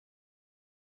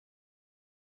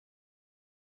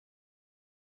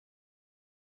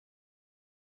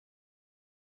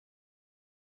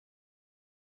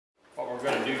we're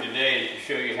going to do today is to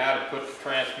show you how to put the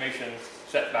transmission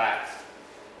Setback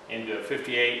into a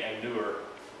 58 and newer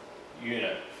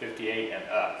unit, 58 and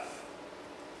up.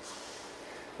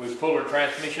 We've pulled our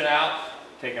transmission out,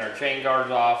 taken our chain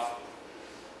guards off,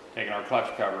 taken our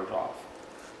clutch covers off,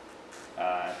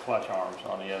 clutch arms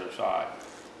on the other side.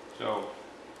 So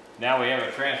now we have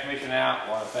a transmission out.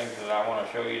 One of the things that I want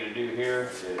to show you to do here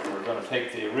is we're going to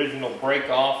take the original brake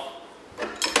off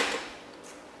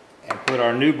and put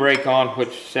our new brake on,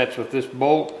 which sets with this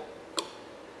bolt,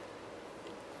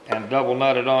 and double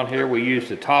nut it on here. We use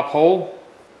the top hole,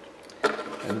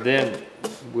 and then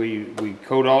we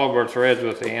coat all of our threads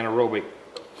with the anaerobic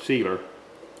sealer.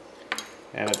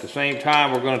 And at the same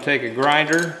time, we're going to take a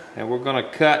grinder and we're going to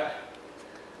cut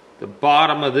the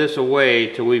bottom of this away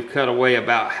till we've cut away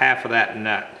about half of that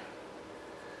nut.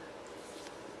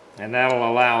 And that'll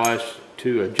allow us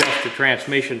to adjust the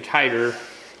transmission tighter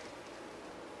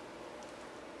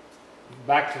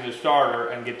back to the starter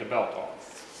and get the belt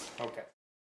on. Okay.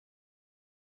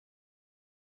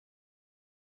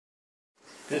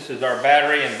 This is our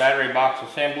battery and battery box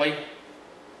assembly.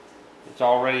 It's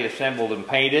already assembled and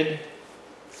painted.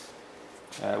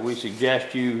 We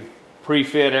suggest you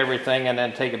pre-fit everything and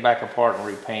then take it back apart and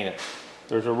repaint it.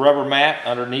 There's a rubber mat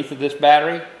underneath of this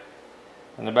battery,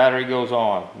 and the battery goes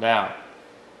on. Now,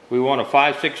 we want a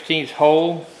 5/16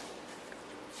 hole,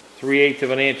 3/8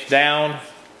 of an inch down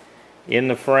in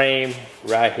the frame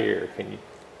right here.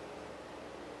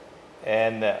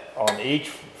 And on each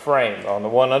frame, on the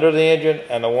one under the engine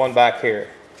and the one back here.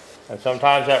 And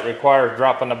sometimes that requires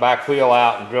dropping the back wheel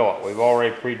out and drill it. We've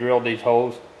already pre-drilled these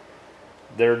holes.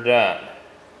 They're done.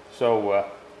 So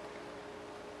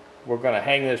we're going to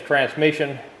hang this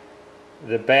transmission,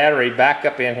 the battery, back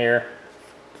up in here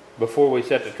before we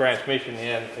set the transmission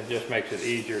in. It just makes it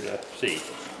easier to see.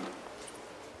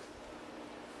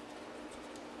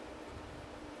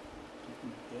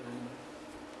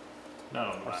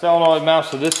 Our solenoid mounts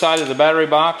to this side of the battery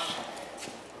box.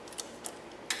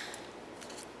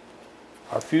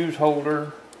 Our fuse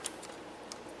holder.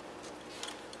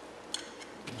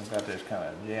 I've got this kind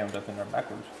of jammed up in there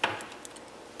backwards.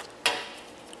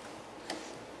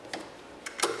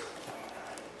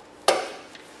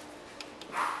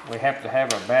 We have to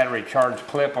have a battery charge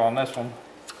clip on this one.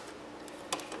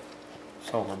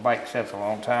 So if our bike sets a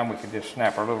long time, we can just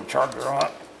snap our little charger on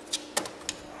it.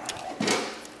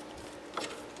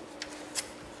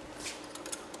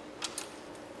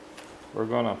 We're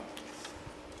gonna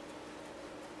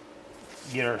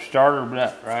get our starter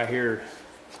nut right here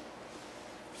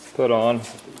put on.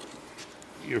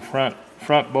 Your front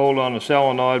bolt on the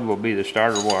solenoid will be the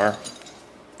starter wire.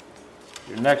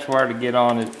 Your next wire to get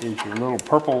on is your little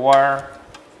purple wire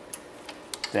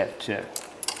that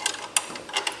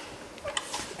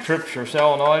trips your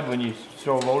solenoid when you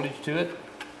throw voltage to it.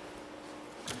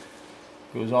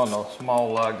 Goes on the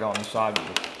small lug on the side of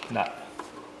the nut.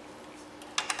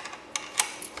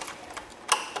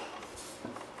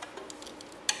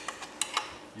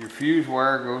 Your fuse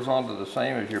wire goes onto the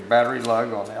same as your battery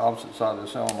lug on the opposite side of the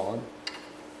solenoid.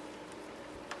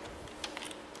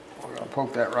 We're going to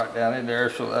poke that right down in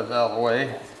there so that's out of the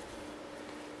way.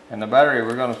 And the battery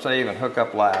we're going to save and hook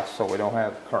up last so we don't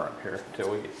have current here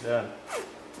until we get done.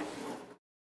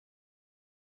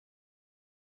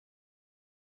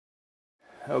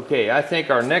 Okay, I think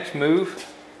our next move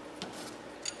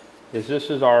is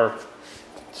this is our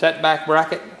setback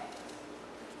bracket.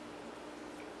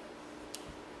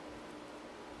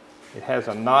 It has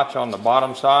a notch on the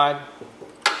bottom side.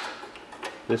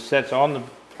 This sets on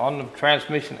the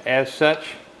transmission as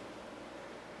such,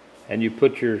 and you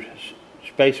put your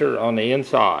spacer on the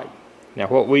inside. Now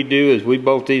what we do is we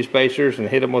bolt these spacers and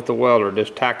hit them with the welder.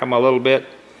 Just tack them a little bit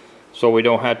so we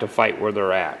don't have to fight where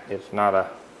they're at. It's not a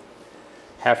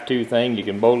have-to thing. You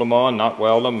can bolt them on, not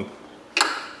weld them.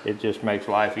 It just makes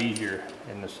life easier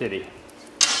in the city.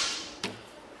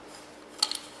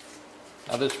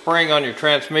 Now this spring on your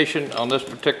transmission, on this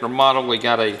particular model, we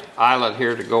got a eyelet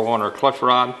here to go on our clutch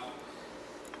rod.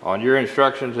 On your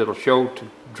instructions, it'll show to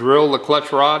drill the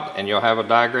clutch rod, and you'll have a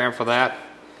diagram for that.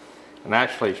 And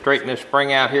actually straighten this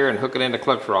spring out here and hook it into the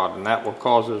clutch rod, and that will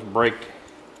cause this brake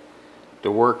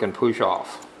to work and push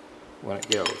off when it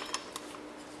goes.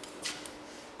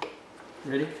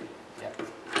 Ready? Yeah.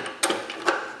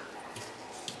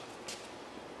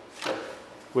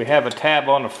 We have a tab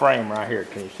on the frame right here.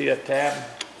 Can you see that tab?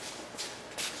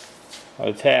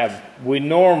 A tab. We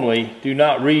normally do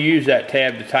not reuse that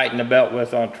tab to tighten the belt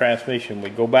with on transmission. We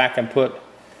go back and put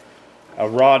a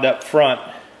rod up front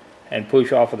and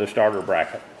push off of the starter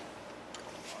bracket.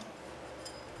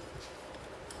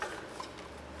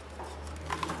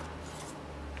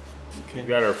 We've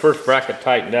got our first bracket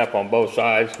tightened up on both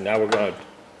sides. Now we're going to,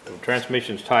 the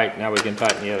transmission's tight, now we can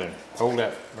tighten the other. Hold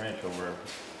that wrench over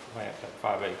there, that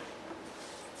 5/8.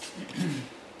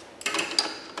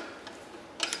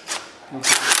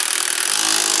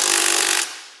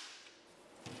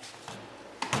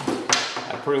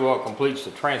 That pretty well completes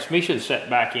the transmission set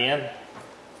back in.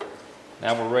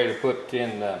 Now we're ready to put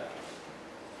in the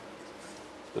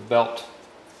belt,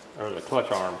 or the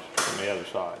clutch arms from the other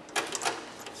side.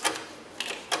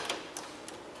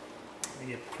 Let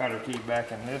me get the cutter key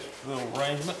back in this little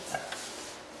arrangement.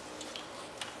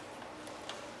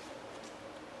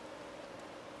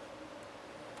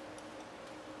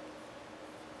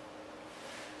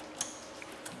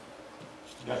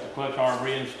 Got the clutch arm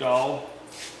reinstalled.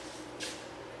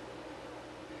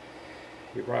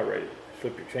 You're probably ready to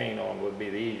slip your chain on would be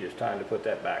the easiest time to put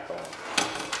that back on.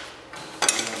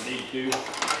 You're going to need to.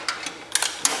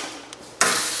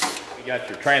 We got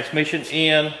your transmission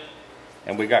in,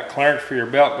 and we got clearance for your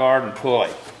belt guard and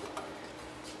pulley.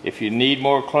 If you need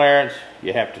more clearance,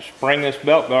 you have to spring this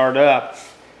belt guard up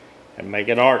and make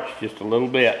it arch just a little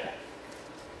bit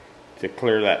to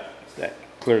clear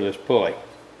clear this pulley.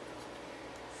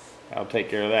 I'll take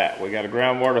care of that. We got a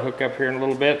ground wire to hook up here in a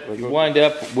little bit. You wind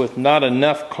up with not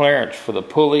enough clearance for the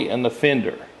pulley and the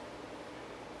fender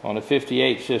on a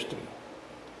 58 system.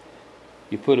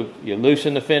 You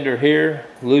loosen the fender here,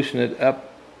 loosen it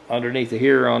up underneath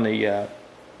here on the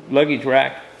luggage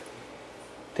rack.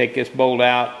 Take this bolt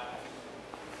out,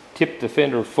 tip the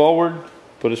fender forward,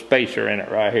 put a spacer in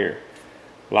it right here.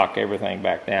 Lock everything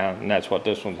back down, and that's what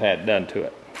this one's had done to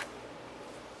it.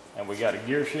 And we got a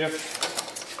gear shift.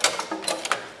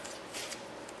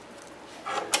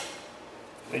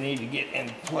 We need to get in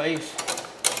place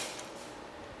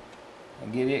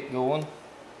and get it going.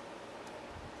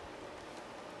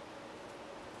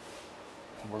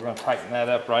 And we're going to tighten that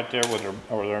up right there with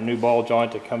our new ball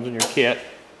joint that comes in your kit.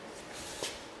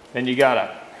 Then you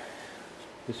got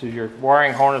this is your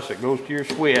wiring harness that goes to your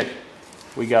switch.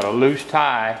 We got a loose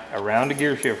tie around the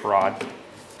gear shift rod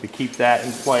to keep that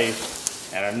in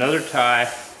place, and another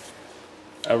tie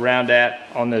around that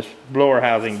on this blower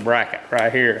housing bracket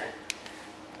right here.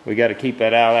 We got to keep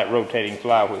that out of that rotating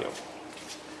flywheel.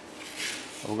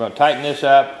 We're going to tighten this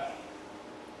up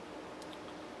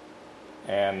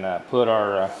and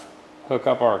hook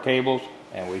up our cables,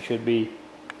 and we should be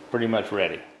pretty much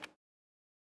ready.